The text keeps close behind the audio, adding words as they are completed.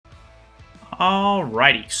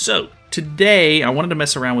Alrighty, so today I wanted to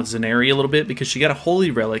mess around with Zaneri a little bit because she got a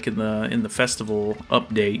holy relic in the festival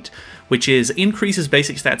update, which is increases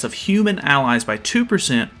basic stats of human allies by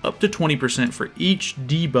 2% up to 20% for each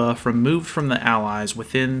debuff removed from the allies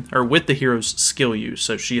within or with the hero's skill use.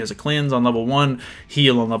 So she has a cleanse on level 1,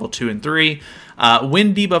 heal on level 2 and 3.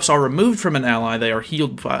 When debuffs are removed from an ally, they are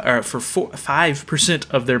healed for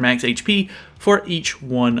 5% of their max HP for each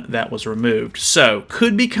one that was removed. So,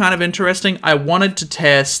 could be kind of interesting. I wanted to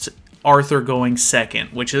test Arthur going second,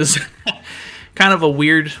 which is kind of a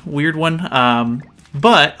weird one.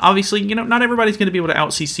 But obviously, you know, not everybody's going to be able to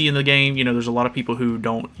out-CC in the game. You know, there's a lot of people who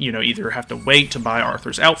don't, you know, either have to wait to buy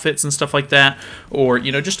Arthur's outfits and stuff like that, or, you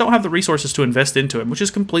know, just don't have the resources to invest into him, which is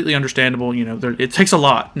completely understandable. You know, it takes a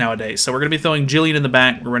lot nowadays. So we're going to be throwing Jillian in the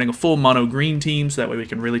back. We're running a full mono green team, so that way we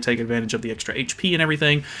can really take advantage of the extra HP and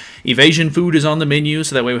everything. Evasion food is on the menu,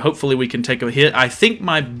 so that way hopefully we can take a hit. I think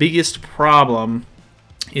my biggest problem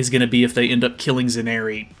is going to be if they end up killing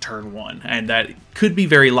Zaneri turn 1, and that could be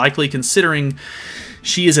very likely considering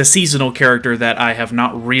she is a seasonal character that I have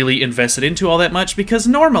not really invested into all that much, because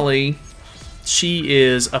normally she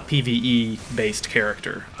is a PvE-based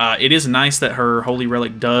character. It is nice that her Holy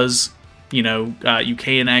Relic does, you know, you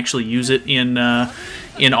can actually use it in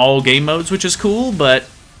all game modes, which is cool, but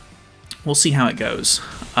we'll see how it goes.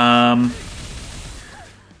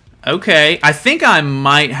 Okay, I think I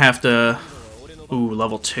might have to... Ooh,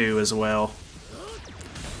 level 2 as well.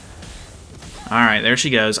 Alright, there she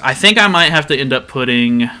goes. I think I might have to end up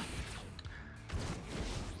putting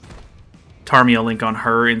Tarmia Link on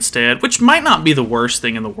her instead, which might not be the worst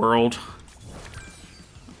thing in the world.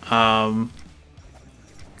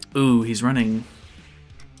 Ooh, he's running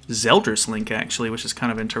Zeldris Link, actually, which is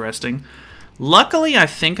kind of interesting. Luckily, I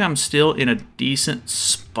think I'm still in a decent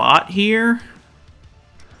spot here.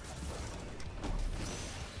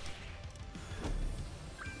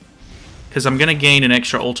 Because I'm going to gain an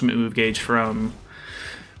extra ultimate move gauge from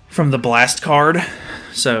the blast card.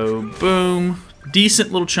 So, boom.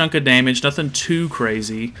 Decent little chunk of damage. Nothing too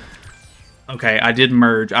crazy. Okay, I did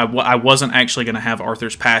merge. I wasn't actually going to have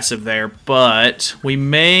Arthur's passive there, but we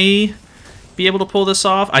may be able to pull this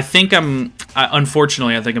off. I think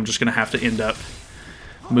unfortunately, I think I'm just going to have to end up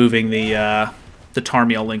moving the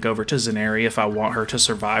Tarmiel Link over to Zaneri if I want her to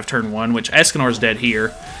survive turn 1, which Escanor's dead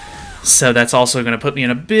here. So that's also going to put me in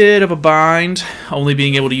a bit of a bind, only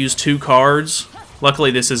being able to use 2 cards. Luckily,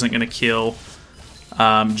 this isn't going to kill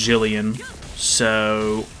Jillian,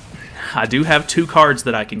 so I do have 2 cards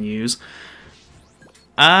that I can use.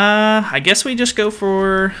 I guess we just go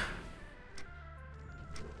for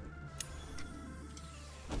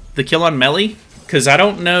the kill on Melly, because I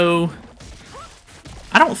don't know...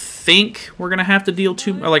 I don't think we're going to have to deal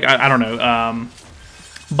too... Like, I don't know.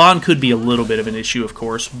 Bond could be a little bit of an issue, of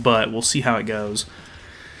course, but we'll see how it goes.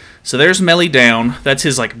 So there's Melly down. That's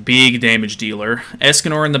his, like, big damage dealer.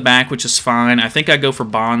 Escanor in the back, which is fine. I think I go for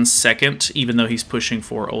Bond second, even though he's pushing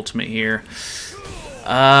for ultimate here.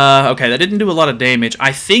 Okay, that didn't do a lot of damage.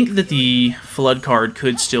 I think that the Flood card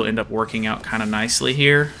could still end up working out kind of nicely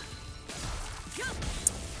here.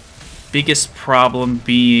 Biggest problem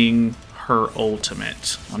being her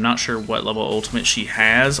ultimate. I'm not sure what level ultimate she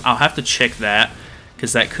has. I'll have to check that,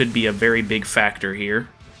 because that could be a very big factor here,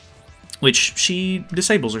 which she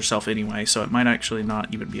disables herself anyway, so it might actually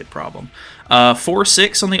not even be a problem.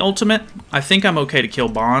 4-6 on the ultimate. I think I'm okay to kill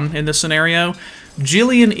Bond in this scenario.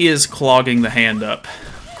 Jillian is clogging the hand up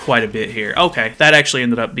quite a bit here. Okay, that actually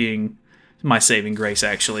ended up being my saving grace,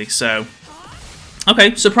 actually. So,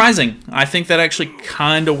 okay, surprising. I think that actually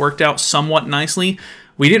kind of worked out somewhat nicely.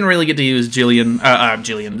 We didn't really get to use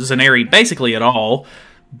Zaneri basically at all.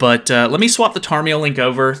 But let me swap the Tarmiel Link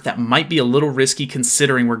over. That might be a little risky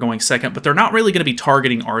considering we're going second, but they're not really going to be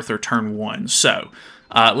targeting Arthur turn 1. So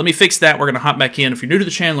let me fix that. We're going to hop back in. If you're new to the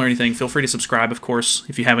channel or anything, feel free to subscribe, of course.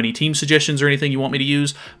 If you have any team suggestions or anything you want me to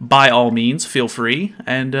use, by all means, feel free.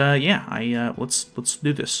 And yeah, let's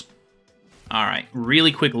do this. All right,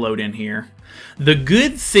 really quick load in here. The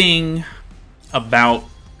good thing about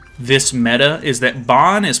this meta is that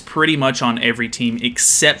Bond is pretty much on every team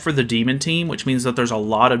except for the Demon team, which means that there's a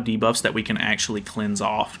lot of debuffs that we can actually cleanse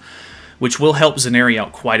off, which will help Zaneri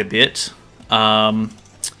out quite a bit. I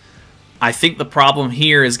think the problem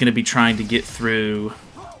here is going to be trying to get through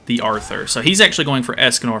the Arthur. So he's actually going for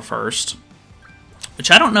Escanor first,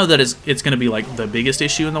 which I don't know that it's going to be like the biggest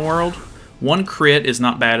issue in the world. 1 crit is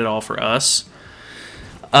not bad at all for us.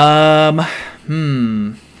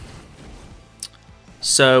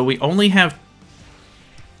 So we only have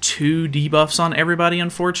 2 debuffs on everybody,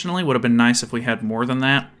 unfortunately. Would have been nice if we had more than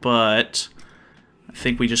that, but I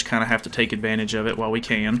think we just kind of have to take advantage of it while we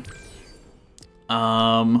can.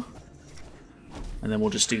 And then we'll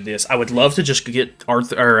just do this. I would love to just get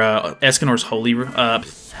Arthur or Escanor's Holy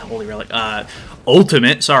Relic,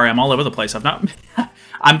 Ultimate. Sorry, I'm all over the place. I've not.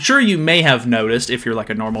 I'm sure you may have noticed if you're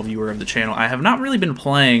like a normal viewer of the channel. I have not really been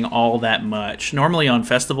playing all that much. Normally on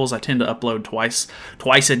festivals, I tend to upload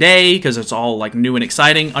twice a day because it's all like new and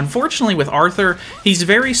exciting. Unfortunately, with Arthur, he's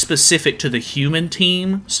very specific to the human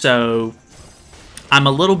team, so I'm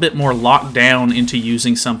a little bit more locked down into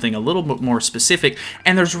using something a little bit more specific,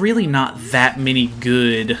 and there's really not that many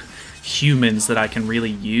good humans that I can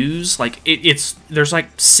really use. Like, there's like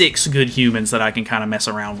 6 good humans that I can kind of mess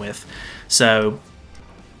around with. So,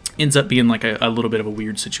 ends up being like a little bit of a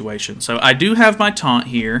weird situation. So, I do have my taunt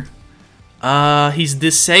here. He's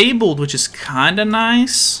disabled, which is kind of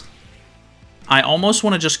nice. I almost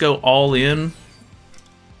want to just go all in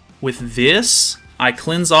with this. I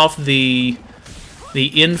cleanse off the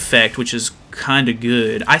infect, which is kind of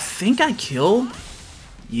good. I think I kill.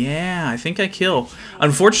 Yeah, I think I kill.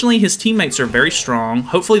 Unfortunately, his teammates are very strong.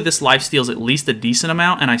 Hopefully this life steals at least a decent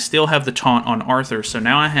amount, and I still have the taunt on Arthur. So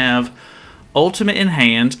now I have ultimate in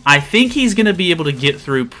hand. I think he's going to be able to get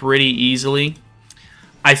through pretty easily.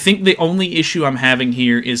 I think the only issue I'm having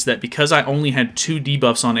here is that because I only had 2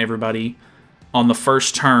 debuffs on everybody on the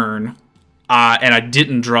first turn, and I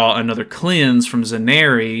didn't draw another cleanse from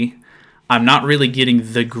Zaneri, I'm not really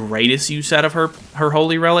getting the greatest use out of her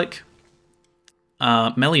Holy Relic.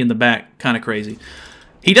 Melly in the back, kind of crazy.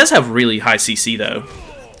 He does have really high CC, though.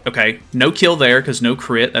 Okay, no kill there, because no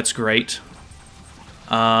crit. That's great.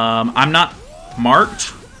 I'm not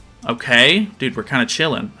marked. Okay. Dude, we're kind of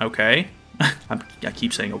chilling. Okay. I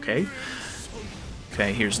keep saying okay.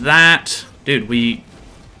 Okay, here's that. Dude,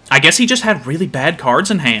 I guess he just had really bad cards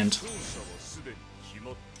in hand.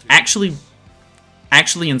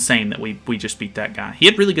 Actually insane that we just beat that guy. He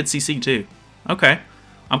had really good CC too. Okay.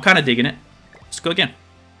 I'm kind of digging it. Let's go again.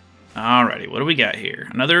 Alrighty, what do we got here?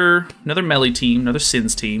 Another melee team, another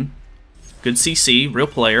Sins team. Good CC, real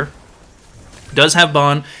player. Does have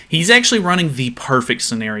Bond. He's actually running the perfect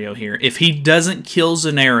scenario here. If he doesn't kill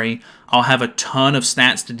Zaneri, I'll have a ton of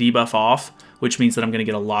stats to debuff off, which means that I'm going to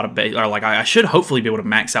get a lot of I should hopefully be able to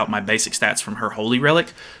max out my basic stats from her Holy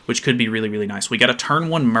Relic, which could be really, really nice. We got a turn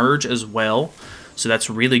 1 merge as well. So that's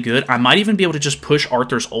really good. I might even be able to just push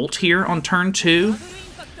Arthur's ult here on turn 2.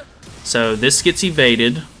 So this gets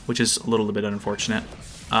evaded, which is a little bit unfortunate.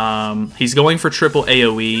 He's going for triple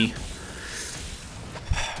AoE.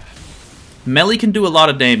 Melee can do a lot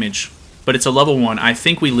of damage, but it's a level 1. I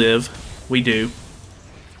think we live. We do.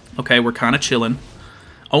 Okay, we're kind of chilling.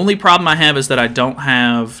 Only problem I have is that I don't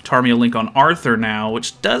have Tarmio Link on Arthur now,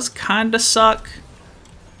 which does kind of suck.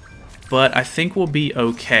 But I think we'll be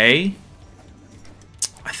okay.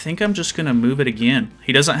 I think I'm just going to move it again.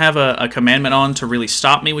 He doesn't have a commandment on to really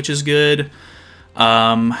stop me, which is good.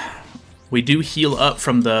 We do heal up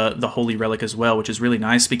from the Holy Relic as well, which is really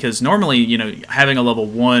nice because normally, you know, having a level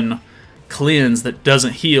 1 cleanse that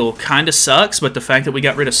doesn't heal kind of sucks, but the fact that we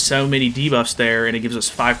got rid of so many debuffs there and it gives us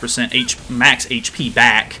 5% max HP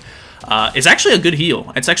back is actually a good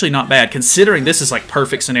heal. It's actually not bad, considering this is like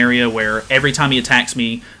perfect scenario where every time he attacks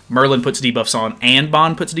me, Merlin puts debuffs on and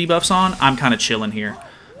Bond puts debuffs on. I'm kind of chilling here.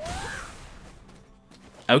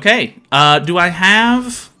 Okay, do I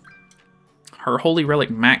have her Holy Relic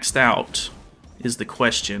maxed out is the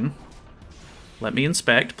question. Let me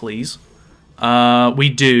inspect, please. We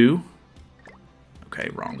do. Okay,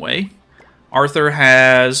 wrong way. Arthur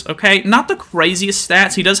has, okay, not the craziest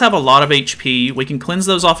stats. He does have a lot of HP. We can cleanse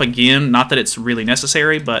those off again. Not that it's really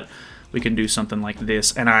necessary, but we can do something like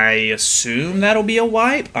this. And I assume that'll be a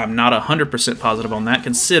wipe. I'm not 100% positive on that,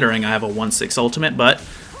 considering I have a 1/6 ultimate, but...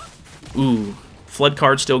 Ooh, Flood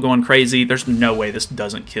card's still going crazy. There's no way this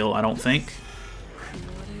doesn't kill, I don't think.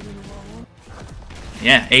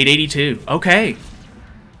 Yeah, 882. Okay.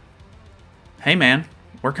 Hey, man.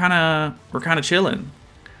 We're kind of chilling.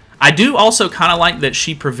 I do also kind of like that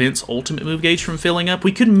she prevents ultimate move gauge from filling up.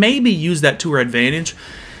 We could maybe use that to her advantage.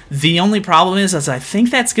 The only problem is I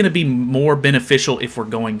think that's going to be more beneficial if we're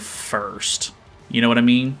going first. You know what I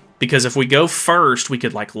mean? Because if we go first, we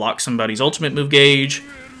could like lock somebody's ultimate move gauge,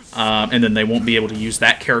 and then they won't be able to use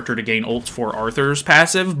that character to gain ults for Arthur's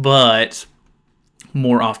passive. But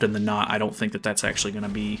more often than not, I don't think that that's actually going to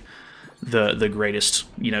be the greatest,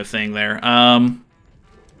 you know, thing there.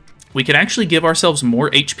 We could actually give ourselves more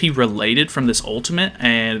HP related from this ultimate,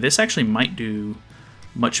 and this actually might do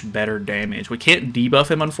much better damage. We can't debuff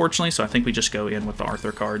him, unfortunately, so I think we just go in with the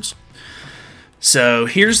Arthur cards. So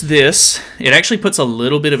here's this. It actually puts a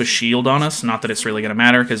little bit of a shield on us. Not that it's really going to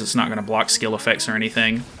matter, because it's not going to block skill effects or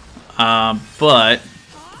anything. But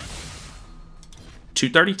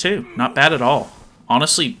 232. Not bad at all.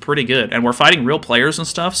 Honestly, pretty good. And we're fighting real players and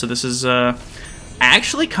stuff, so this is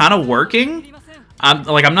actually kind of working.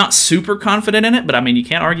 I'm not super confident in it, but I mean, you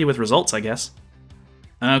can't argue with results, I guess.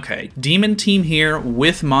 Okay, Demon Team here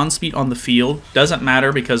with Monspeed on the field. Doesn't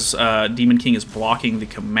matter because Demon King is blocking the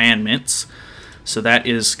commandments. So that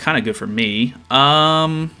is kind of good for me.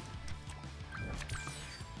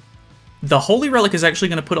 The Holy Relic is actually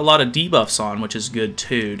going to put a lot of debuffs on, which is good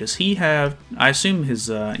too. Does he have... I assume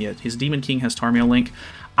his his Demon King has Tarmiel Link.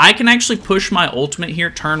 I can actually push my ultimate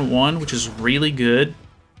here turn 1, which is really good.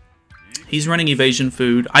 He's running Evasion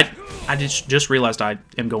Food. I just realized I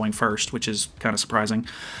am going first, which is kind of surprising.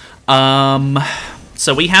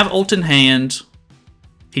 So we have ult in hand.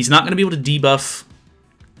 He's not going to be able to debuff...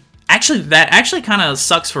 Actually, that actually kind of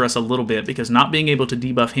sucks for us a little bit, because not being able to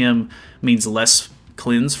debuff him means less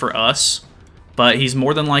cleanse for us. But he's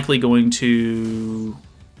more than likely going to...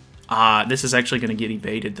 this is actually going to get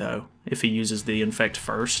evaded, though, if he uses the Infect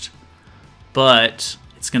first. But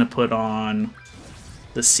it's going to put on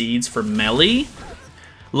the Seeds for melee.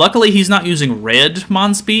 Luckily, he's not using Red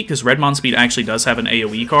Monspeed, because Red Monspeed actually does have an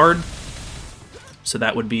AoE card. So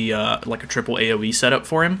that would be like a triple AoE setup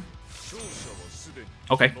for him.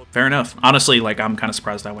 Okay, fair enough. Honestly, like, I'm kind of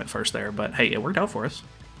surprised I went first there, but hey, it worked out for us.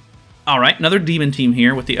 Alright, another Demon Team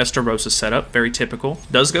here with the Estarossa setup. Very typical.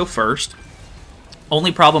 Does go first.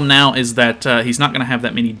 Only problem now is that he's not going to have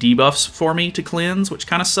that many debuffs for me to cleanse, which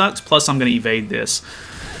kind of sucks. Plus, I'm going to evade this.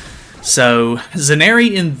 So,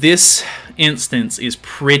 Zaneri in this instance is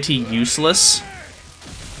pretty useless,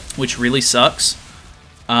 which really sucks.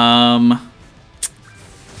 I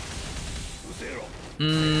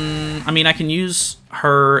mean, I can use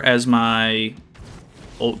her as my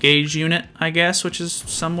ult gauge unit, I guess, which is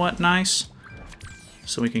somewhat nice.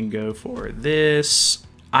 So we can go for this.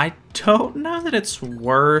 I don't know that it's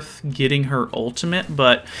worth getting her ultimate,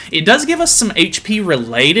 but it does give us some HP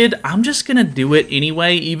related. I'm just going to do it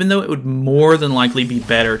anyway, even though it would more than likely be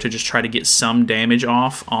better to just try to get some damage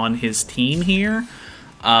off on his team here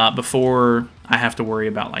before I have to worry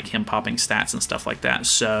about like him popping stats and stuff like that.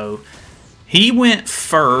 So he went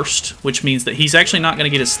first, which means that he's actually not going to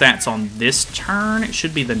get his stats on this turn. It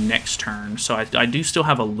should be the next turn. So I do still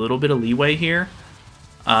have a little bit of leeway here.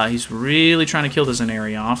 He's really trying to kill the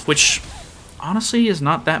Zaneri off, which honestly is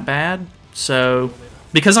not that bad. So,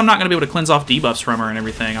 because I'm not going to be able to cleanse off debuffs from her and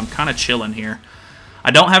everything, I'm kind of chilling here.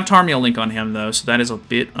 I don't have Tarmiel Link on him, though, so that is a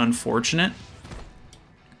bit unfortunate.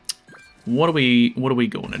 What are we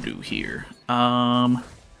going to do here?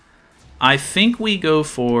 I think we go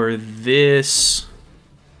for this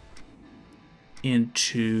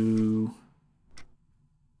into...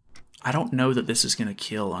 I don't know that this is going to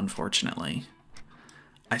kill, unfortunately.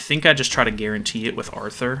 I think I just try to guarantee it with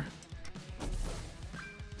Arthur.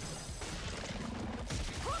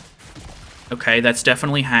 Okay, that's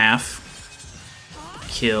definitely half.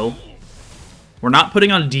 Kill. We're not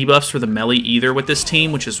putting on debuffs for the melee either with this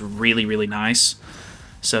team, which is really, really nice.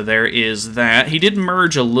 So there is that. He did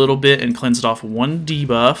merge a little bit and cleansed off one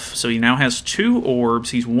debuff. So he now has 2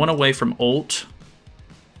 orbs. He's 1 away from ult.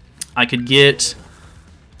 I could get...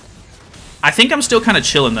 I think I'm still kind of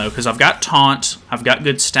chilling, though, because I've got Taunt. I've got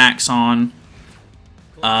good stacks on.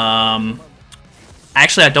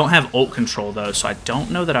 Actually, I don't have ult control, though, so I don't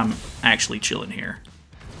know that I'm actually chilling here.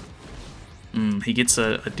 He gets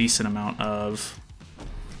a decent amount of...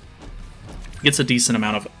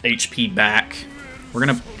 HP back. We're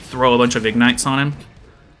going to throw a bunch of Ignites on him.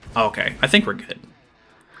 Okay, I think we're good.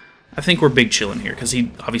 I think we're big chilling here, because he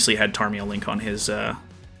obviously had Tarmiel Link on his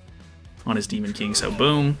Demon King, so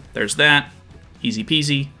boom, there's that. Easy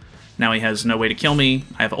peasy. Now he has no way to kill me.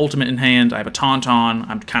 I have ultimate in hand. I have a taunt on.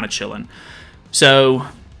 I'm kind of chilling. So,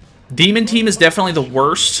 Demon Team is definitely the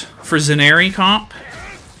worst for Zaneri comp,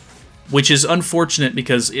 which is unfortunate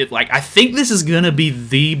because I think this is going to be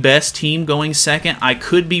the best team going second. I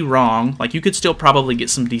could be wrong. Like, you could still probably get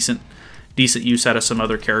some decent use out of some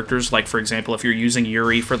other characters. Like, for example, if you're using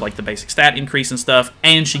Yuri for, like, the basic stat increase and stuff,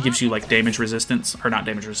 and she gives you, like, damage resistance, or not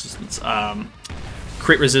damage resistance,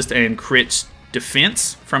 crit resist and crit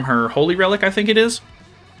defense from her Holy Relic, I think it is.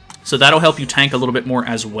 So that'll help you tank a little bit more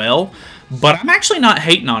as well. But I'm actually not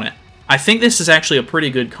hating on it. I think this is actually a pretty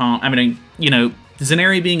good comp. I mean, you know,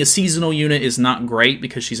 Zaneri being a seasonal unit is not great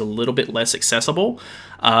because she's a little bit less accessible.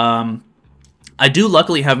 I do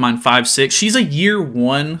luckily have mine 5/6. She's a year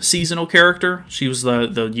 1 seasonal character. She was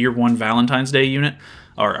the year 1 Valentine's Day unit.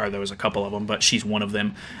 Or there was a couple of them, but she's one of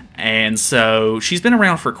them. And so she's been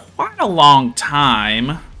around for quite a long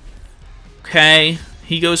time. Okay,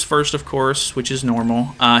 he goes first, of course, which is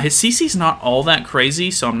normal. His CC's not all that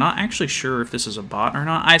crazy, so I'm not actually sure if this is a bot or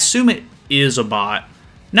not. I assume it is a bot.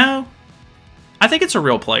 No, I think it's a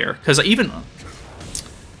real player, because even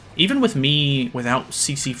with me without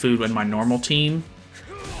CC food in my normal team,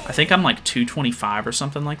 I think I'm like 225 or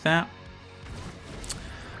something like that.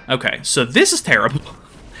 Okay, so this is terrible.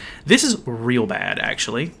 This is real bad,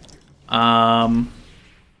 actually.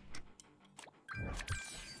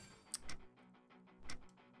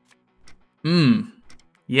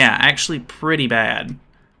 Yeah, actually pretty bad.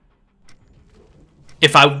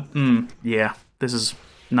 Yeah, this is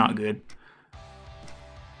not good.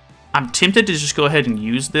 I'm tempted to just go ahead and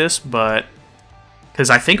use this, but... because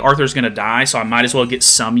I think Arthur's going to die, so I might as well get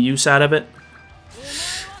some use out of it.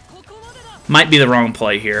 Might be the wrong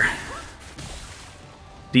play here.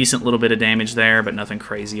 Decent little bit of damage there, but nothing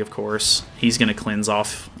crazy, of course. He's going to cleanse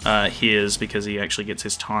off his because he actually gets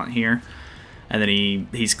his taunt here. And then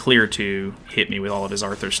he's clear to hit me with all of his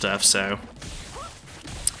Arthur stuff, so...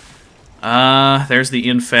 there's the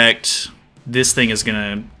infect. This thing is going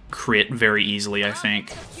to crit very easily, I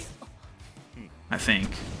think.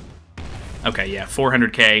 Okay, yeah,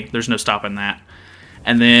 400k. There's no stopping that.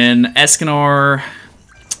 And then Escanor,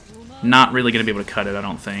 not really going to be able to cut it, I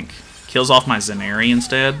don't think. Kills off my Zaneri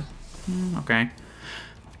instead. Okay.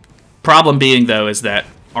 Problem being, though, is that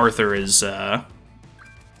Arthur is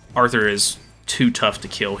too tough to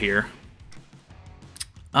kill here.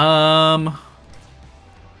 I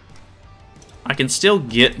can still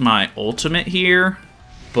get my ultimate here,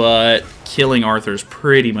 but killing Arthur is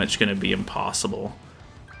pretty much going to be impossible.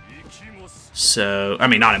 So, I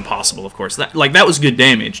mean, not impossible, of course. That was good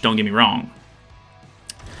damage, don't get me wrong.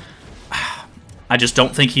 I just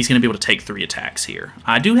don't think he's going to be able to take 3 attacks here.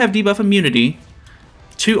 I do have debuff immunity.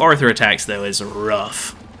 2 Arthur attacks, though, is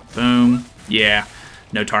rough. Boom. Yeah.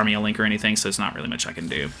 No Tarmia Link or anything, so it's not really much I can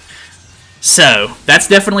do. So, that's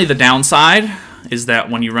definitely the downside, is that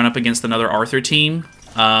when you run up against another Arthur team,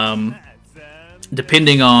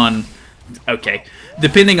 depending on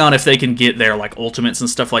if they can get their like ultimates and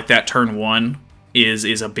stuff like that turn 1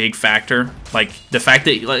 is a big factor. Like the fact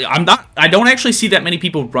that I don't actually see that many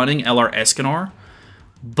people running LR Escanor,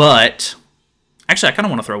 but actually I kind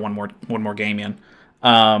of want to throw one more game in.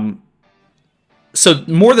 So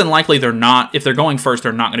more than likely if they're going first,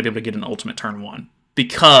 they're not going to be able to get an ultimate turn 1.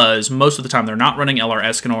 Because most of the time they're not running LR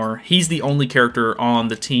Escanor. He's the only character on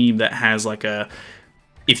the team that has like a,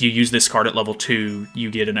 if you use this card at level 2, you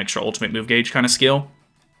get an extra ultimate move gauge kind of skill.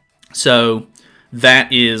 So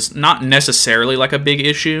that is not necessarily like a big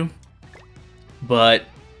issue, but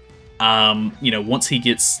you know, once he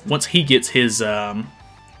gets his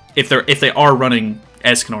if they are running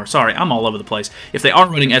Escanor, sorry, I'm all over the place. If they are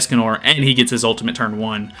running Escanor and he gets his ultimate turn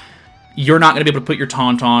 1, you're not going to be able to put your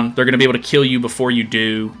taunt on. They're going to be able to kill you before you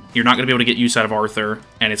do. You're not going to be able to get use out of Arthur,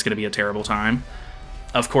 and it's going to be a terrible time.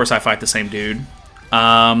 Of course, I fight the same dude.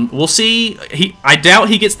 We'll see. I doubt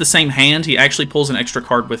he gets the same hand. He actually pulls an extra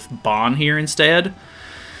card with Bon here instead.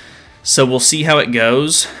 So we'll see how it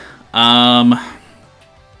goes.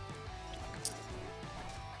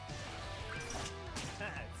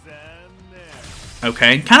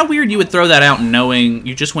 Okay, kind of weird you would throw that out knowing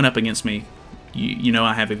you just went up against me. You know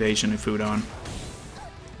I have evasion and food on.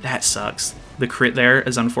 That sucks. The crit there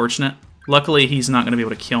is unfortunate. Luckily, he's not going to be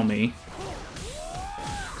able to kill me.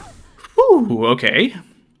 Whew, okay.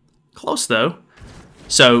 Close, though.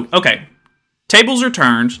 So, okay. Tables are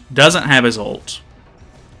turned. Doesn't have his ult.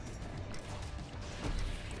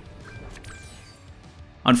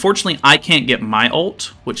 Unfortunately, I can't get my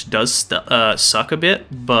ult, which does suck a bit,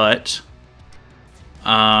 but...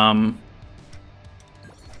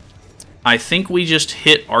 I think we just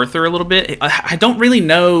hit Arthur a little bit. I don't really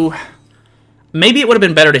know. Maybe it would have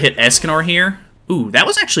been better to hit Escanor here. Ooh, that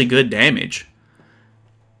was actually good damage.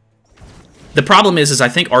 The problem is I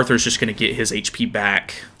think Arthur's just going to get his HP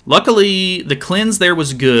back. Luckily, the cleanse there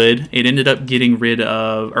was good. It ended up getting rid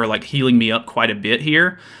of, or like healing me up quite a bit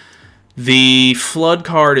here. The Flood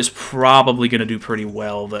card is probably going to do pretty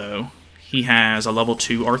well, though. He has a level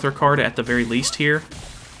 2 Arthur card at the very least here.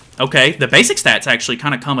 Okay, the basic stats actually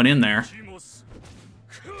kind of coming in there.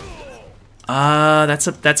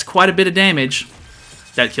 That's quite a bit of damage.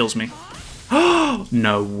 That kills me.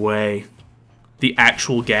 No way. The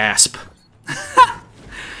actual gasp.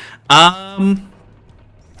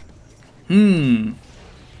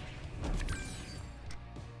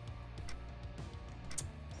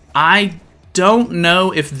 I don't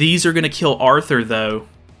know if these are going to kill Arthur, though.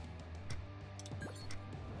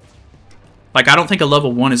 Like, I don't think a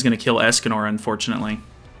level 1 is going to kill Escanor, unfortunately.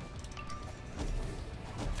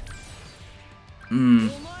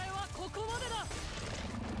 I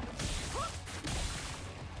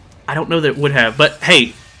don't know that it would have, but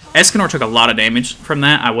hey, Escanor took a lot of damage from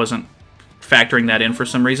that. I wasn't factoring that in for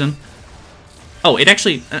some reason. Oh, it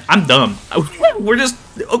actually... I'm dumb. We're just...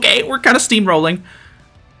 Okay, we're kind of steamrolling.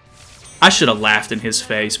 I should have laughed in his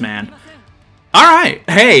face, man. Alright,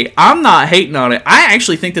 hey, I'm not hating on it. I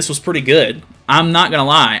actually think this was pretty good. I'm not gonna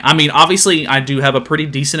lie. I mean, obviously, I do have a pretty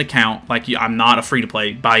decent account. Like, I'm not a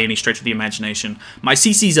free-to-play by any stretch of the imagination. My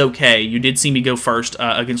CC's okay. You did see me go first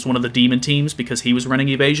against one of the demon teams because he was running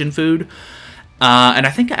evasion food. And I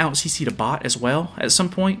think I out-CC'd a bot as well at some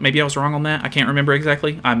point. Maybe I was wrong on that. I can't remember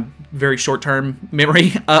exactly. I'm very short-term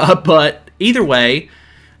memory. But either way,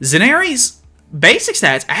 Zaneri's basic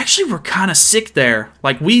stats actually were kind of sick there.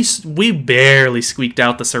 Like, we barely squeaked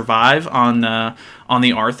out the survive on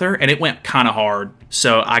the Arthur, and it went kind of hard.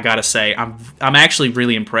 So I gotta say, I'm actually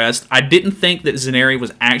really impressed. I didn't think that Zaneri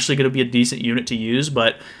was actually going to be a decent unit to use,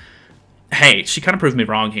 but hey, she kind of proved me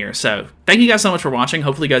wrong here. So thank you guys so much for watching.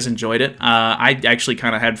 Hopefully you guys enjoyed it. I actually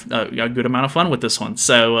kind of had a good amount of fun with this one.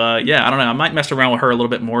 So yeah, I don't know. I might mess around with her a little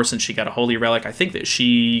bit more since she got a Holy Relic. I think that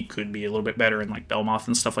she could be a little bit better in like Belmoth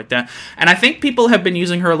and stuff like that. And I think people have been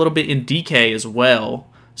using her a little bit in DK as well.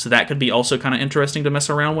 So that could be also kind of interesting to mess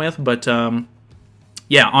around with. But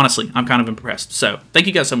yeah, honestly, I'm kind of impressed. So thank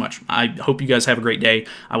you guys so much. I hope you guys have a great day.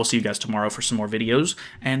 I will see you guys tomorrow for some more videos.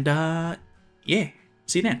 And yeah,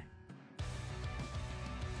 see you then.